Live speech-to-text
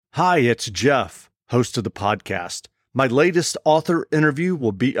Hi, it's Jeff, host of the podcast. My latest author interview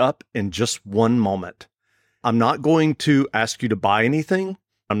will be up in just one moment. I'm not going to ask you to buy anything.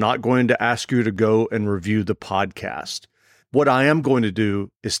 I'm not going to ask you to go and review the podcast. What I am going to do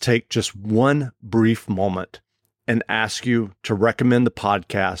is take just one brief moment and ask you to recommend the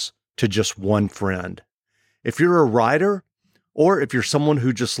podcast to just one friend. If you're a writer, or if you're someone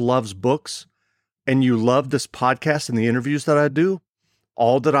who just loves books and you love this podcast and the interviews that I do,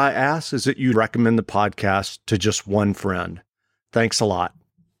 all that I ask is that you recommend the podcast to just one friend. Thanks a lot.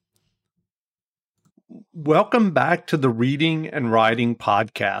 Welcome back to the Reading and Writing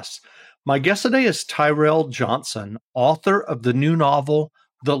Podcast. My guest today is Tyrell Johnson, author of the new novel,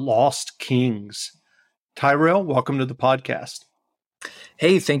 The Lost Kings. Tyrell, welcome to the podcast.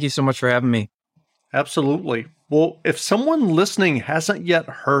 Hey, thank you so much for having me. Absolutely. Well, if someone listening hasn't yet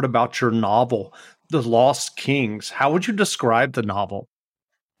heard about your novel, The Lost Kings, how would you describe the novel?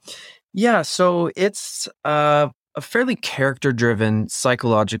 Yeah, so it's a fairly character-driven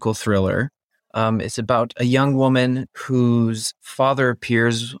psychological thriller. It's about a young woman whose father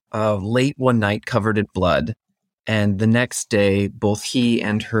appears late one night covered in blood, and the next day, both he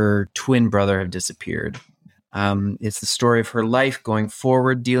and her twin brother have disappeared. It's the story of her life going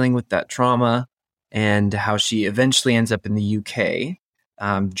forward, dealing with that trauma, and how she eventually ends up in the UK,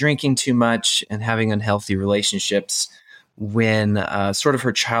 drinking too much and having unhealthy relationships when sort of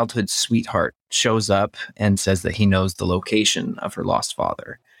her childhood sweetheart shows up and says that he knows the location of her lost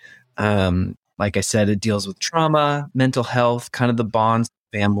father. Like I said, it deals with trauma, mental health, kind of the bonds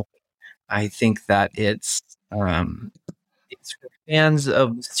of family. I think that it's for fans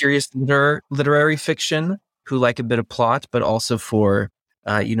of serious literary fiction who like a bit of plot, but also for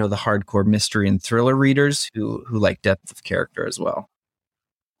the hardcore mystery and thriller readers who like depth of character as well.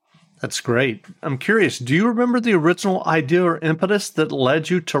 That's great. I'm curious, do you remember the original idea or impetus that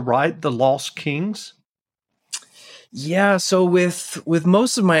led you to write The Lost Kings? Yeah, so with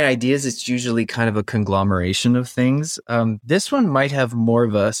most of my ideas, it's usually kind of a conglomeration of things. This one might have more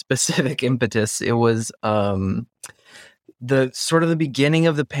of a specific impetus. It was the sort of the beginning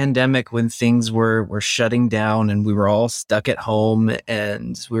of the pandemic when things were shutting down and we were all stuck at home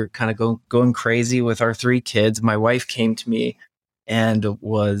and we were kind of going crazy with our three kids. My wife came to me and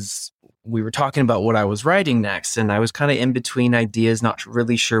we were talking about what I was writing next, and I was kind of in between ideas, not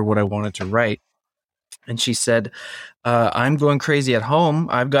really sure what I wanted to write. And she said, I'm going crazy at home.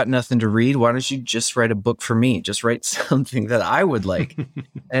 I've got nothing to read. Why don't you just write a book for me? Just write something that I would like.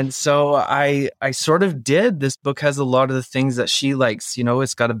 And so I sort of did. This book has a lot of the things that she likes. You know,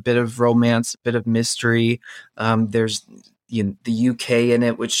 it's got a bit of romance, a bit of mystery. There's the UK in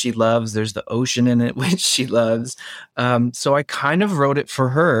it, which she loves. There's the ocean in it, which she loves. So I kind of wrote it for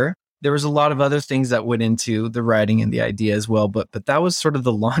her. There was a lot of other things that went into the writing and the idea as well, but that was sort of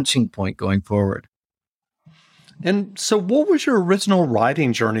the launching point going forward. And so what was your original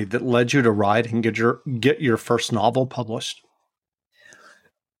writing journey that led you to write and get your first novel published?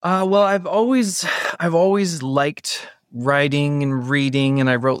 Well, I've always liked writing and reading, and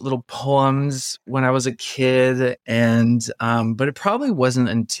I wrote little poems when I was a kid, and but it probably wasn't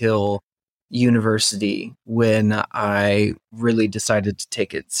until university when I really decided to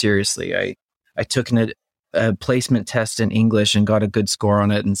take it seriously. I took a placement test in English and got a good score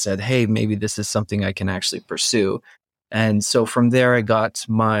on it and said, hey, maybe this is something I can actually pursue. And so from there, I got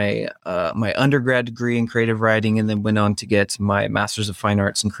my undergrad degree in creative writing and then went on to get my Master's of Fine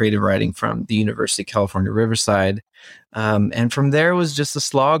Arts in creative writing from the University of California, Riverside. And from there was just a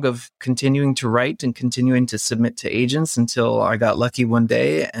slog of continuing to write and continuing to submit to agents until I got lucky one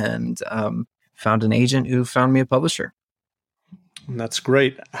day and found an agent who found me a publisher. That's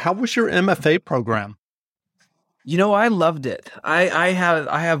great. How was your MFA program? You know, I loved it. I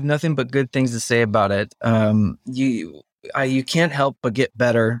have nothing but good things to say about it. You can't help but get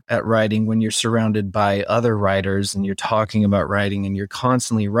better at writing when you're surrounded by other writers and you're talking about writing and you're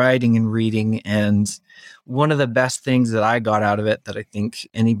constantly writing and reading. And one of the best things that I got out of it that I think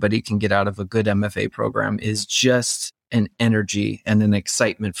anybody can get out of a good MFA program is just an energy and an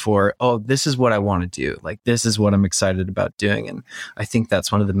excitement for, oh, this is what I want to do. Like, this is what I'm excited about doing. And I think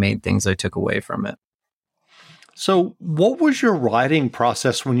that's one of the main things I took away from it. So what was your writing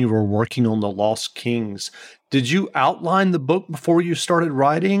process when you were working on The Lost Kings? Did you outline the book before you started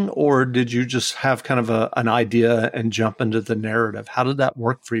writing, or did you just have kind of an idea and jump into the narrative? How did that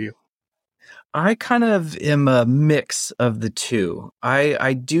work for you? I kind of am a mix of the two.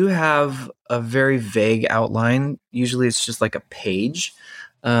 I do have a very vague outline. Usually it's just like a page.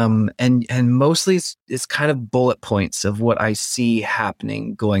 And mostly it's kind of bullet points of what I see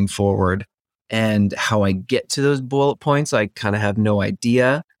happening going forward and how I get to those bullet points. I kind of have no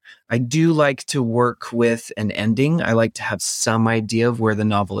idea. I do like to work with an ending. I like to have some idea of where the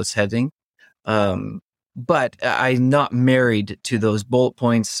novel is heading. But I'm not married to those bullet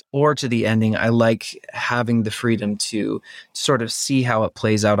points or to the ending. I like having the freedom to sort of see how it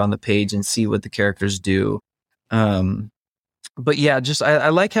plays out on the page and see what the characters do. But yeah, just I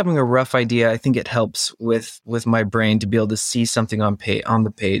like having a rough idea. I think it helps with my brain to be able to see something on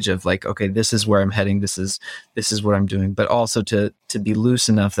the page of like, okay, this is where I'm heading. This is what I'm doing. But also to be loose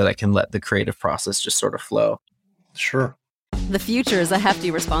enough that I can let the creative process just sort of flow. Sure. The future is a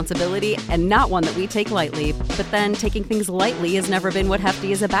hefty responsibility and not one that we take lightly. But then taking things lightly has never been what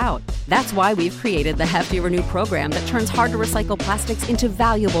Hefty is about. That's why we've created the Hefty Renew program that turns hard-to-recycle plastics into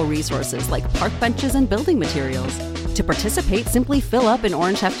valuable resources like park benches and building materials. To participate, simply fill up an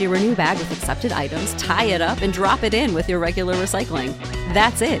orange Hefty Renew bag with accepted items, tie it up, and drop it in with your regular recycling.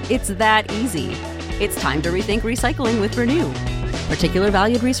 That's it. It's that easy. It's time to rethink recycling with Renew. Particular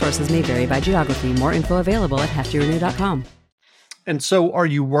valued resources may vary by geography. More info available at heftyrenew.com. And so are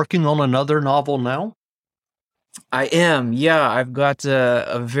you working on another novel now? I am. Yeah, I've got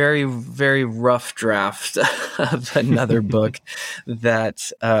a very, very rough draft of another book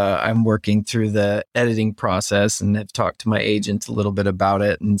that I'm working through the editing process and have talked to my agent a little bit about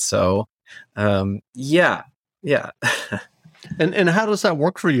it. And so, yeah. And how does that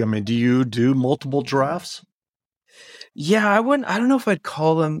work for you? I mean, do you do multiple drafts? Yeah, I don't know if I'd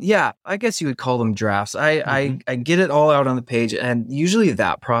call them. Yeah, I guess you would call them drafts. I get it all out on the page, and usually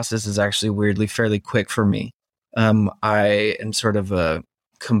that process is actually weirdly fairly quick for me. I am sort of a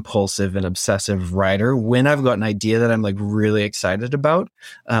compulsive and obsessive writer. When I've got an idea that I'm like really excited about,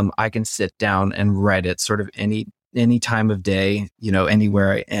 I can sit down and write it sort of any time of day,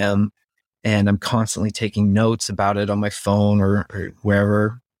 anywhere I am. And I'm constantly taking notes about it on my phone or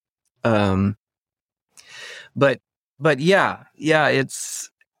wherever. But yeah, it's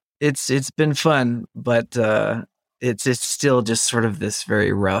been fun, but it's still just sort of this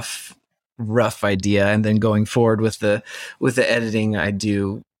very rough idea. And then going forward with the editing, I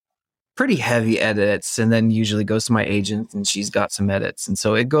do pretty heavy edits, and then usually goes to my agent, and she's got some edits, and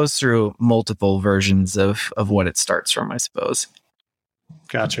so it goes through multiple versions of what it starts from, I suppose.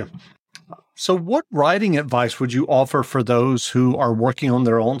 Gotcha. So what writing advice would you offer for those who are working on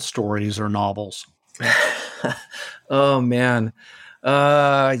their own stories or novels? Oh man.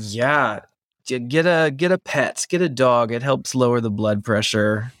 Yeah. Get a pet, get a dog. It helps lower the blood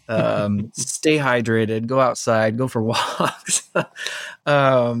pressure. Stay hydrated, go outside, go for walks.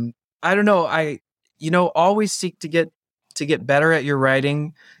 I don't know. Always seek to get better at your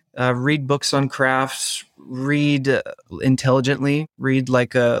writing. Read books on crafts, read intelligently, read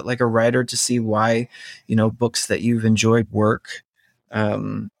like a writer to see why, books that you've enjoyed work.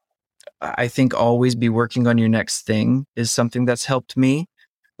 I think always be working on your next thing is something that's helped me.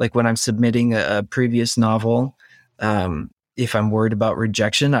 Like when I'm submitting a previous novel, if I'm worried about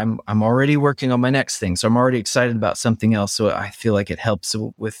rejection, I'm already working on my next thing. So I'm already excited about something else. So I feel like it helps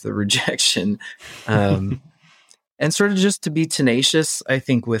with the rejection. And sort of just to be tenacious, I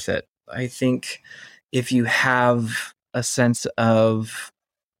think, with it. I think if you have a sense of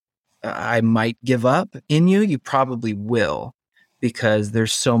I might give up in you, you probably will, because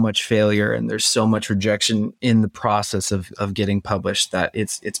there's so much failure and there's so much rejection in the process of getting published that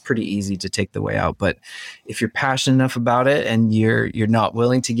it's pretty easy to take the way out. But if you're passionate enough about it and you're not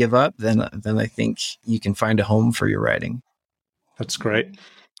willing to give up, then I think you can find a home for your writing. That's great.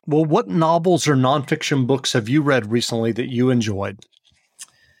 Well, what novels or nonfiction books have you read recently that you enjoyed?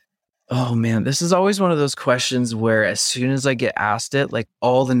 Oh man, this is always one of those questions where as soon as I get asked it, like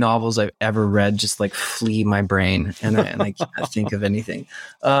all the novels I've ever read just like flee my brain and I can't think of anything.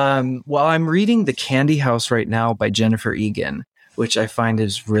 Well, I'm reading The Candy House right now by Jennifer Egan, which I find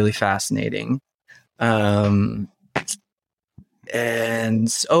is really fascinating. And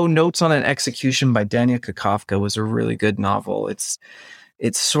Notes on an Execution by Dania Kakavka was a really good novel. It's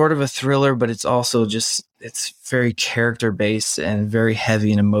sort of a thriller, but it's also it's very character based and very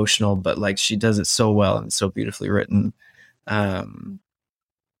heavy and emotional, but like she does it so well and so beautifully written. And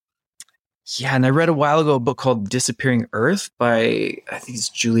I read a while ago a book called Disappearing Earth by, I think it's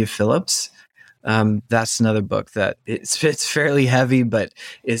Julia Phillips. That's another book that it's fairly heavy, but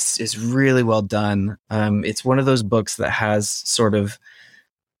it's really well done. It's one of those books that has sort of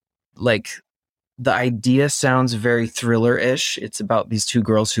like, the idea sounds very thriller-ish. It's about these two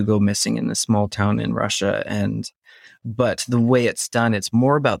girls who go missing in this small town in Russia. But the way it's done, it's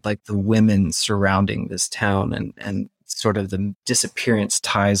more about like the women surrounding this town and sort of the disappearance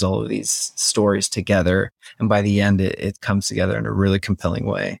ties all of these stories together. And by the end, it comes together in a really compelling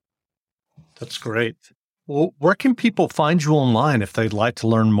way. That's great. Well, where can people find you online if they'd like to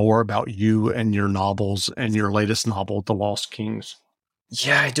learn more about you and your novels and your latest novel, The Lost Kings?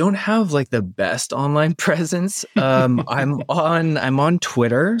 Yeah, I don't have like the best online presence. I'm on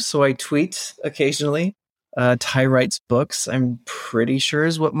Twitter, so I tweet occasionally. Ty Writes Books, I'm pretty sure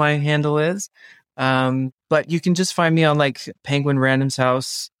is what my handle is. But you can just find me on like Penguin Random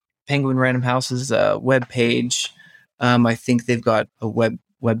House's webpage. I think they've got a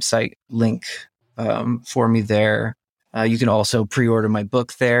website link for me there. You can also pre-order my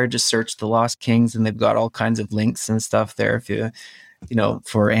book there. Just search The Lost Kings, and they've got all kinds of links and stuff there. If you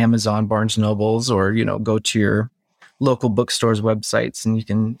for Amazon, Barnes Nobles, or go to your local bookstores' websites, and you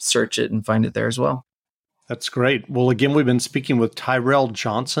can search it and find it there as well. That's great. Well, again, we've been speaking with Tyrell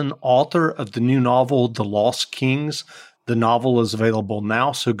Johnson, author of the new novel, The Lost Kings. The novel is available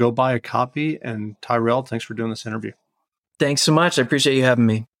now, so go buy a copy. And Tyrell, thanks for doing this interview. Thanks so much. I appreciate you having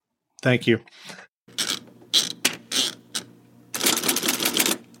me. Thank you.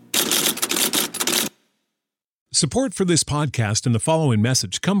 Support for this podcast and the following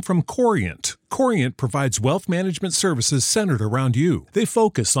message come from Corient. Corient provides wealth management services centered around you. They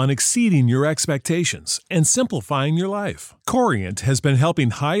focus on exceeding your expectations and simplifying your life. Corient has been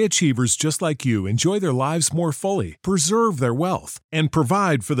helping high achievers just like you enjoy their lives more fully, preserve their wealth, and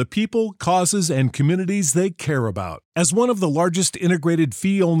provide for the people, causes, and communities they care about. As one of the largest integrated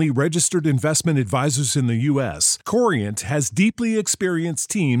fee-only registered investment advisors in the U.S., Corient has deeply experienced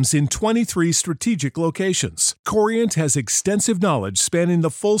teams in 23 strategic locations. Corient has extensive knowledge spanning the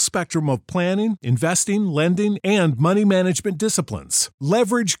full spectrum of planning, investing, lending, and money management disciplines.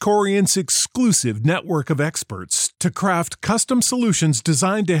 Leverage Corient's exclusive network of experts to craft custom solutions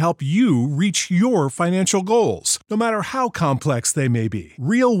designed to help you reach your financial goals, no matter how complex they may be.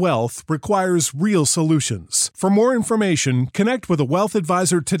 Real wealth requires real solutions. For more information, connect with a wealth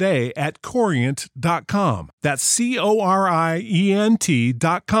advisor today at Corient.com. That's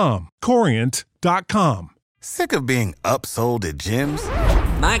Corient.com. Corient.com. Sick of being upsold at gyms?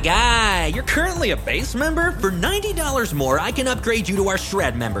 My guy, you're currently a base member? For $90 more, I can upgrade you to our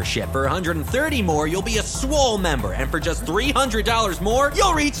Shred membership. For $130 more, you'll be a Swole member. And for just $300 more,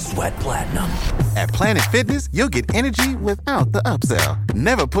 you'll reach Sweat Platinum. At Planet Fitness, you'll get energy without the upsell.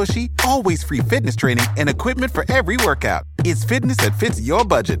 Never pushy, always free fitness training and equipment for every workout. It's fitness that fits your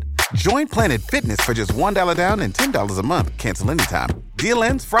budget. Join Planet Fitness for just $1 down and $10 a month. Cancel anytime. Deal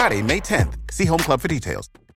ends Friday, May 10th. See Home Club for details.